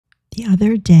The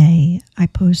other day, I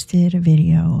posted a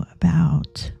video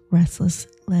about restless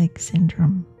leg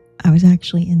syndrome. I was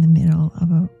actually in the middle of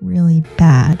a really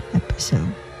bad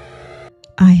episode.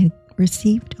 I had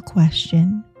received a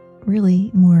question, really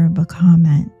more of a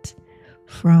comment,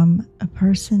 from a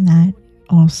person that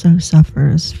also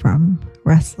suffers from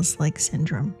restless leg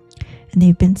syndrome. And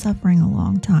they've been suffering a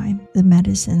long time. The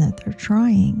medicine that they're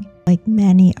trying, like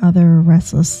many other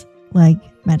restless leg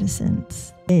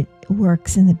medicines, it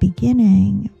works in the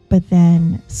beginning, but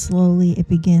then slowly it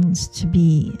begins to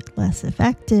be less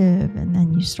effective, and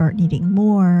then you start needing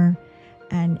more,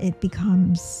 and it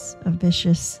becomes a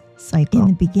vicious cycle. In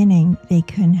the beginning, they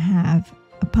can have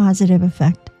a positive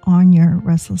effect on your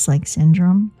restless leg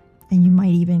syndrome, and you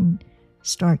might even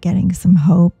start getting some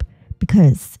hope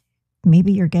because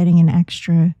maybe you're getting an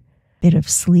extra bit of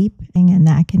sleep, and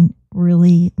that can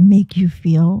really make you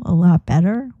feel a lot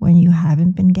better when you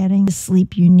haven't been getting the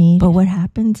sleep you need. But what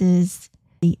happens is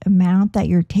the amount that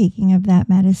you're taking of that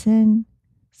medicine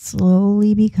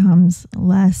slowly becomes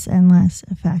less and less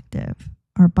effective.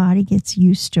 Our body gets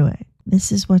used to it. This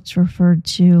is what's referred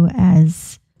to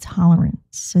as tolerance.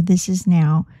 So this is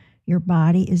now your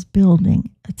body is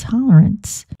building a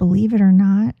tolerance. Believe it or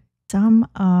not, some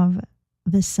of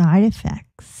the side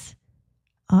effects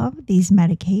of these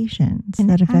medications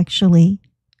that actually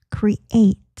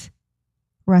create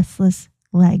restless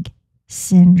leg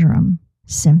syndrome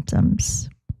symptoms,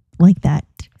 like that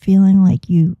feeling like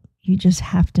you just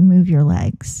have to move your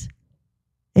legs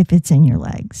if it's in your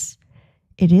legs.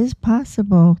 It is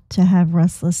possible to have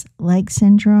restless leg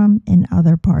syndrome in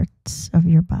other parts of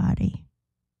your body.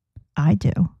 I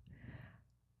do.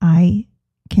 I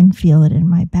can feel it in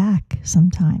my back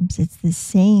sometimes. It's the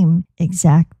same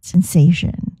exact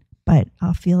sensation, but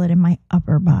I'll feel it in my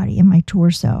upper body, in my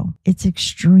torso. It's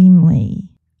extremely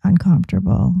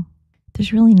uncomfortable.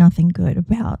 There's really nothing good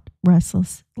about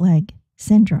restless leg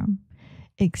syndrome,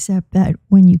 except that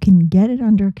when you can get it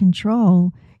under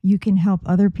control, you can help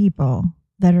other people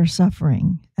that are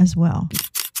suffering as well.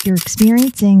 You're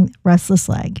experiencing restless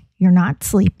leg. You're not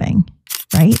sleeping,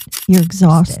 right? You're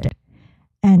exhausted.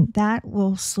 And that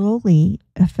will slowly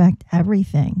affect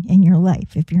everything in your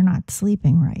life if you're not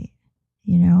sleeping right.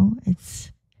 You know,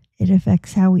 it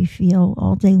affects how we feel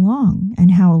all day long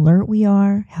and how alert we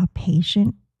are, how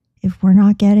patient. If we're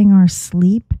not getting our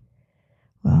sleep,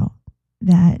 well,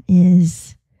 that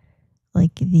is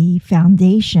like the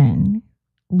foundation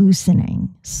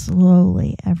loosening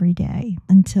slowly every day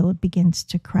until it begins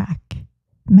to crack,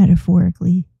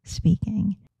 metaphorically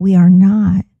speaking. We are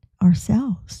not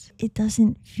ourselves. It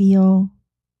doesn't feel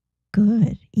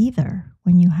good either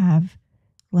when you have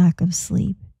lack of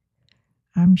sleep.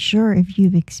 I'm sure if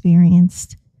you've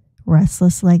experienced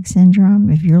restless leg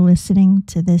syndrome, if you're listening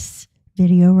to this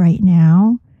video right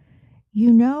now,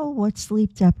 you know what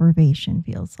sleep deprivation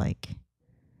feels like.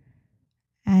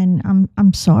 And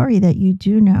I'm sorry that you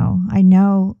do know. I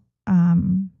know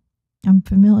I'm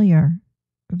familiar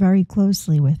very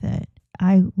closely with it.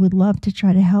 I would love to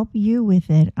try to help you with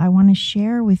it. I want to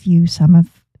share with you some of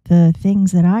the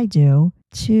things that I do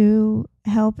to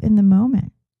help in the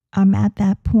moment. I'm at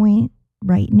that point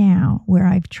right now where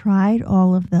I've tried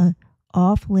all of the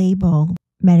off-label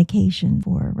medication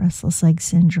for restless leg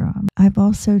syndrome. I've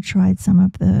also tried some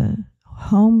of the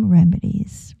home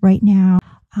remedies. Right now,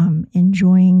 I'm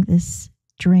enjoying this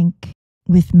drink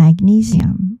with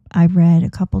magnesium. I've read a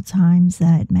couple times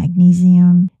that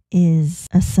magnesium is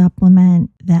a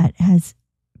supplement that has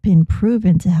been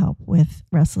proven to help with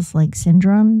restless leg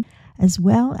syndrome, as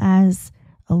well as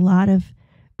a lot of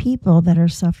people that are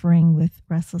suffering with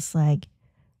restless leg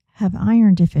have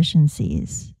iron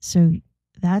deficiencies. So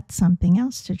that's something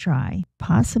else to try.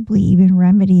 Possibly even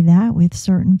remedy that with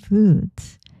certain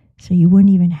foods. So you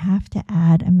wouldn't even have to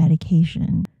add a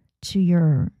medication to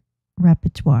your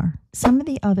repertoire. Some of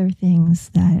the other things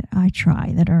that I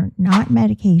try that are not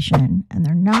medication and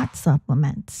they're not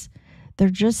supplements, they're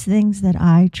just things that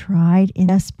I tried in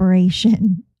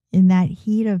desperation in that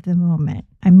heat of the moment.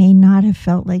 I may not have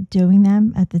felt like doing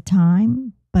them at the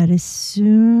time, but as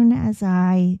soon as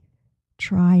I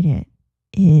tried it,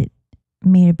 it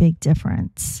made a big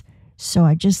difference. So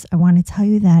I want to tell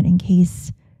you that in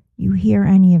case you hear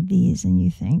any of these and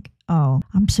you think, oh,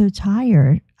 I'm so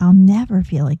tired, I'll never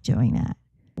feel like doing that.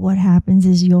 What happens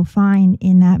is you'll find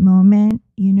in that moment,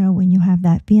 you know, when you have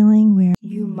that feeling where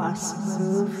you must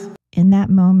move, in that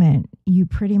moment, you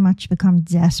pretty much become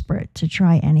desperate to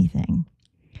try anything.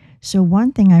 So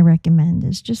one thing I recommend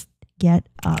is just get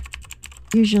up.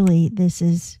 Usually this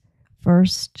is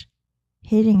first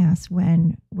hitting us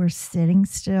when we're sitting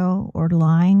still or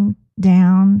lying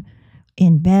down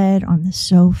in bed, on the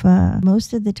sofa.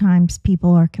 Most of the times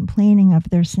people are complaining of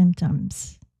their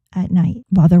symptoms at night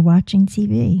while they're watching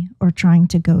TV or trying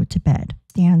to go to bed.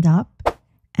 Stand up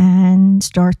and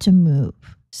start to move.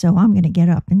 So I'm going to get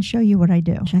up and show you what I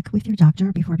do. Check with your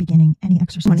doctor before beginning any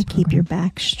exercise. You want to keep your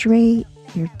back straight,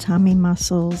 your tummy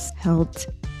muscles held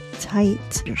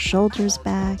tight, your shoulders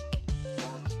back.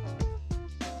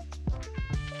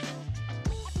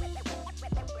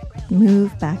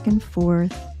 Move back and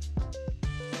forth.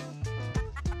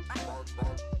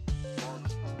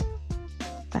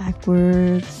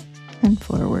 Backwards and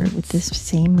forward with this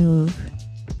same move.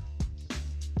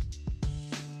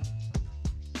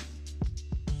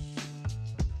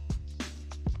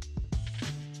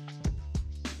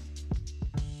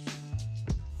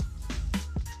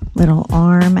 Little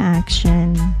arm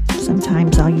action.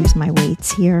 Sometimes I'll use my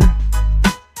weights here.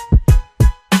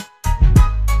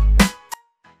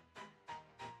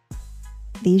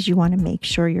 These you want to make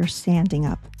sure you're standing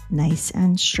up nice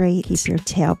and straight. Keep your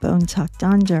tailbone tucked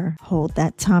under. Hold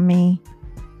that tummy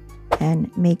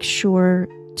and make sure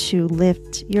to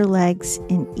lift your legs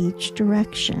in each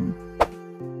direction.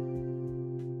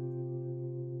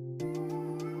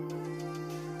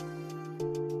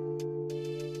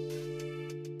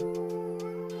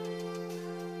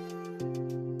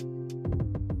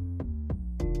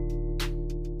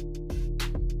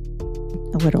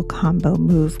 A little combo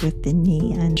move with the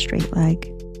knee and straight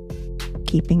leg.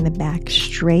 Keeping the back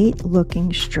straight,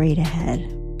 looking straight ahead.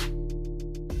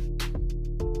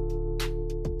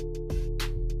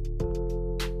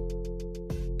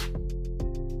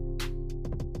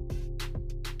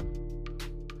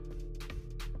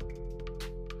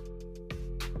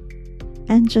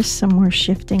 And just some more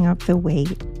shifting up the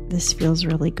weight. This feels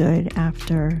really good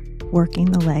after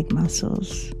working the leg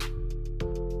muscles.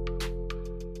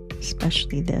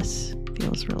 Especially this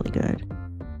feels really good.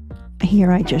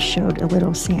 Here I just showed a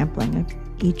little sampling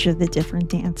of each of the different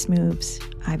dance moves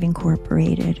I've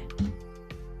incorporated.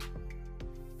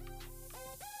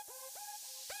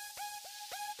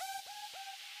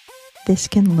 This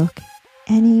can look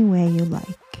any way you like,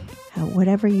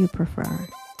 whatever you prefer.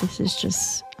 This is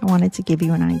just, I wanted to give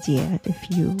you an idea if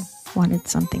you wanted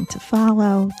something to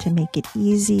follow, to make it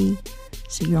easy,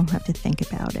 so you don't have to think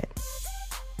about it.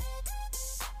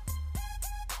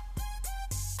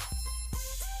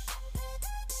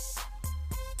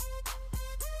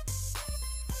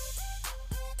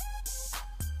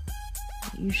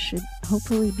 You should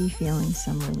hopefully be feeling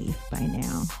some relief by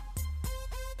now.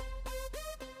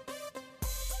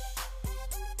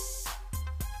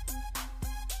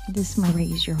 This might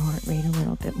raise your heart rate a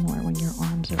little bit more when your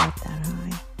arms are up that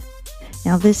high.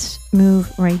 Now this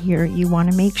move right here, you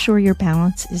want to make sure your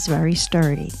balance is very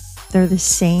sturdy. They're the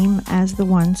same as the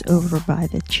ones over by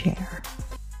the chair.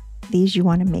 These you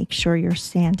want to make sure you're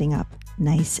standing up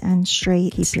nice and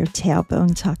straight. Keep your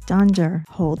tailbone tucked under.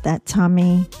 Hold that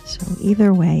tummy. So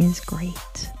either way is great.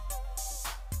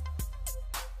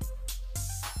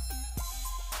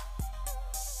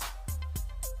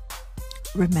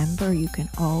 Remember, you can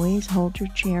always hold your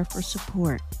chair for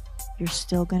support. You're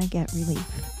still going to get relief.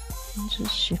 And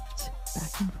just shift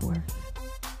back and forth.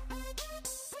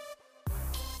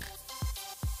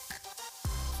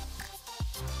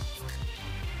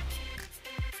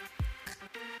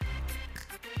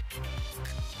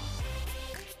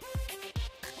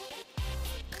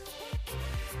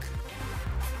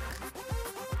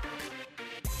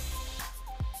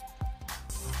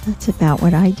 That's about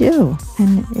what I do,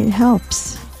 and it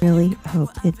helps. Really hope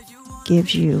it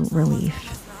gives you relief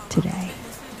today.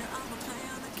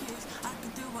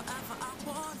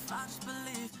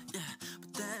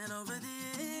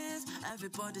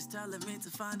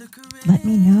 Let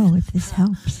me know if this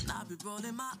helps.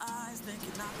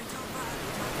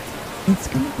 It's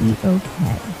going to be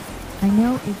okay. I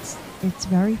know it's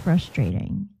very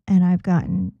frustrating, and I've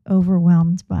gotten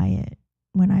overwhelmed by it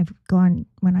when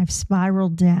I've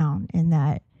spiraled down in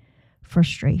that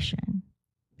frustration,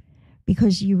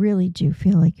 because you really do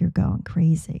feel like you're going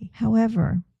crazy.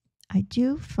 However, I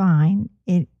do find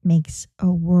it makes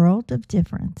a world of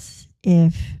difference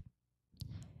if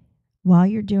while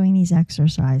you're doing these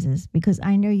exercises, because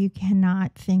I know you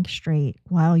cannot think straight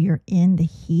while you're in the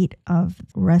heat of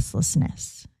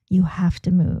restlessness. You have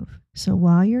to move. So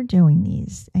while you're doing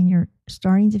these and you're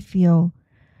starting to feel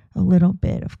a little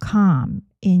bit of calm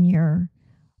in your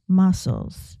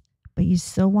muscles, but you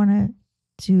still want to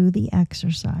do the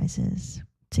exercises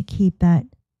to keep that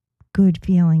good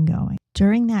feeling going.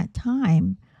 During that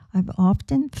time, I've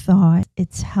often thought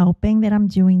it's helping that I'm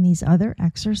doing these other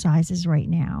exercises right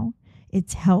now.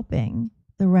 It's helping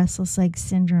the restless leg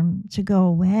syndrome to go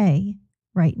away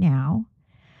right now.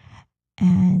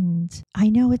 And I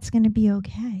know it's going to be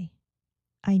okay.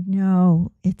 I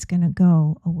know it's going to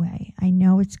go away. I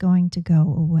know it's going to go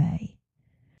away.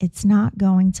 It's not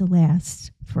going to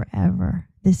last forever.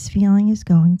 This feeling is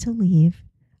going to leave.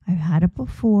 I've had it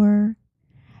before,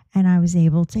 and I was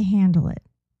able to handle it.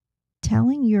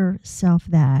 Telling yourself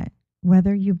that,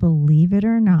 whether you believe it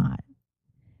or not,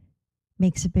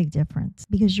 makes a big difference,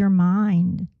 because your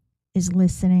mind is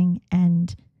listening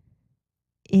and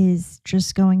is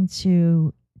just going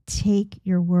to take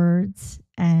your words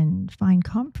and find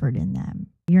comfort in them.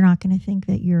 You're not going to think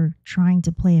that you're trying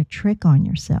to play a trick on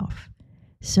yourself.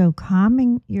 So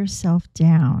calming yourself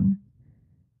down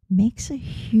makes a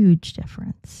huge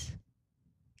difference.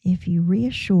 If you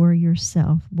reassure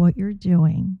yourself what you're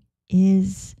doing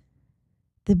is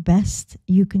the best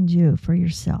you can do for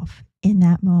yourself in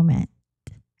that moment,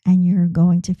 and you're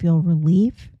going to feel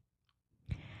relief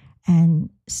and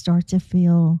start to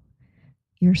feel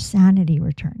your sanity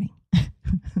returning.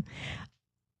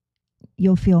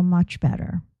 You'll feel much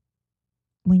better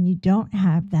when you don't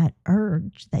have that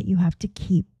urge that you have to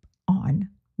keep on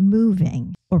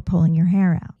moving or pulling your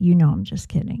hair out. You know, I'm just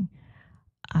kidding.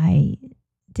 I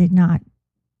did not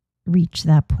reach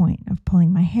that point of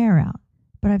pulling my hair out,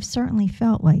 but I've certainly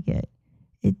felt like it.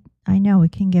 I know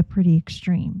it can get pretty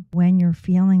extreme. When you're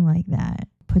feeling like that,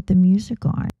 put the music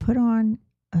on. Put on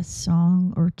a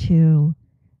song or two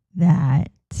that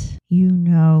you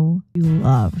know you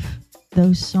love.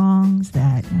 Those songs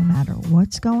that no matter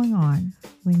what's going on,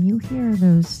 when you hear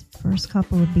those first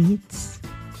couple of beats,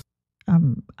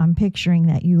 I'm picturing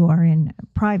that you are in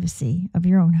privacy of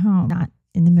your own home, not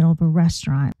in the middle of a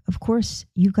restaurant. Of course,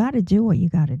 you got to do what you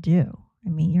got to do. I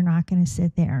mean, you're not going to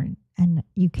sit there and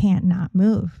you can't not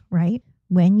move, right?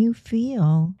 When you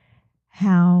feel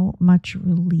how much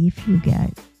relief you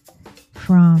get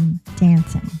from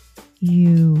dancing,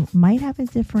 you might have a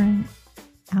different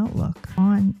outlook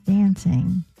on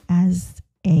dancing as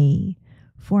a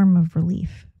form of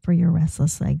relief for your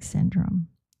restless leg syndrome.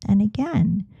 And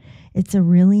again, it's a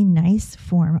really nice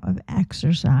form of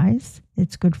exercise.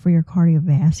 It's good for your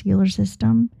cardiovascular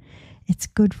system. It's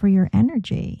good for your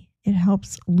energy. It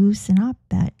helps loosen up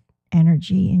that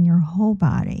energy in your whole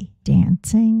body.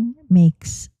 Dancing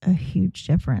makes a huge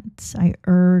difference. I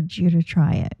urge you to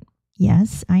try it.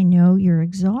 Yes, I know you're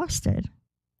exhausted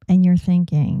and you're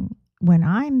thinking, when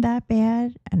I'm that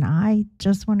bad and I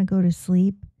just want to go to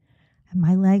sleep and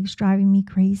my leg's driving me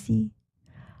crazy,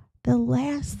 the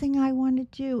last thing I want to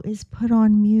do is put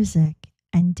on music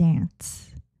and dance.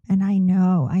 And I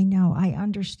know, I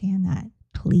understand that.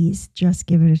 Please just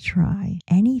give it a try.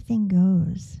 Anything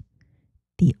goes.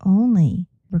 The only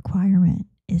requirement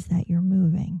is that you're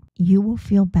moving. You will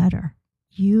feel better.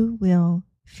 You will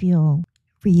feel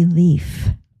relief.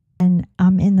 And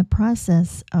I'm in the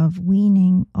process of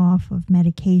weaning off of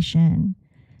medication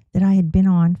that I had been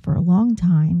on for a long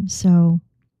time. So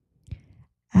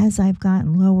as I've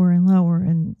gotten lower and lower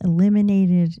and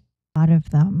eliminated a lot of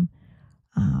them,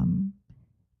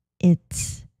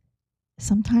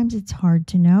 sometimes it's hard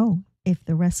to know if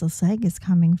the restless leg is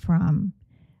coming from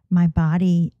my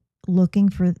body looking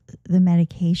for the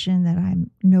medication that I'm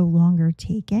no longer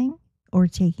taking or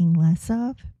taking less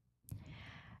of.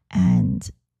 And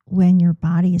when your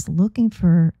body is looking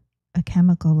for a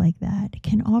chemical like that, it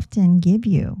can often give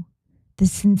you the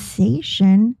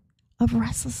sensation of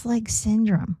restless leg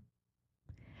syndrome,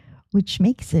 which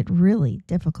makes it really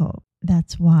difficult.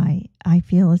 That's why I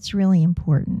feel it's really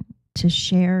important to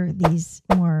share these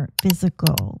more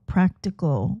physical,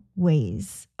 practical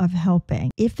ways of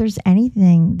helping. If there's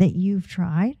anything that you've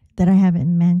tried that I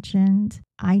haven't mentioned,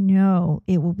 I know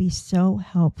it will be so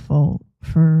helpful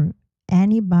for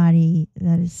anybody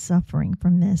that is suffering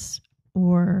from this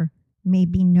or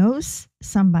maybe knows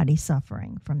somebody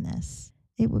suffering from this.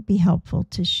 It would be helpful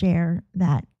to share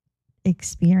that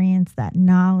experience, that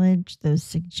knowledge, those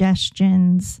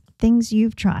suggestions, things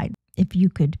you've tried. If you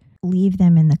could leave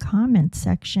them in the comments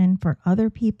section for other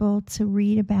people to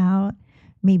read about,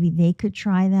 maybe they could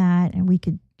try that and we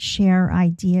could share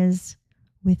ideas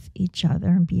with each other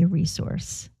and be a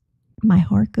resource. My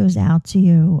heart goes out to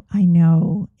you. I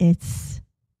know it's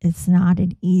not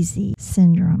an easy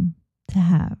syndrome to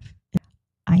have.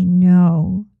 I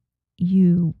know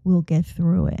you will get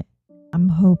through it. I'm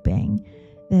hoping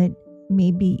that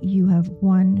maybe you have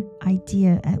one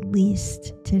idea at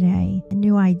least today, a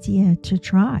new idea to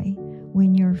try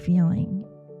when you're feeling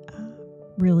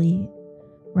really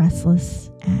restless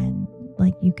and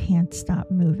like you can't stop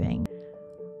moving.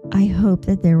 I hope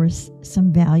that there was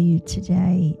some value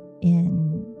today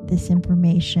in this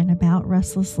information about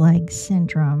restless leg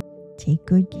syndrome. Take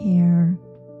good care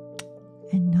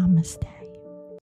and namaste.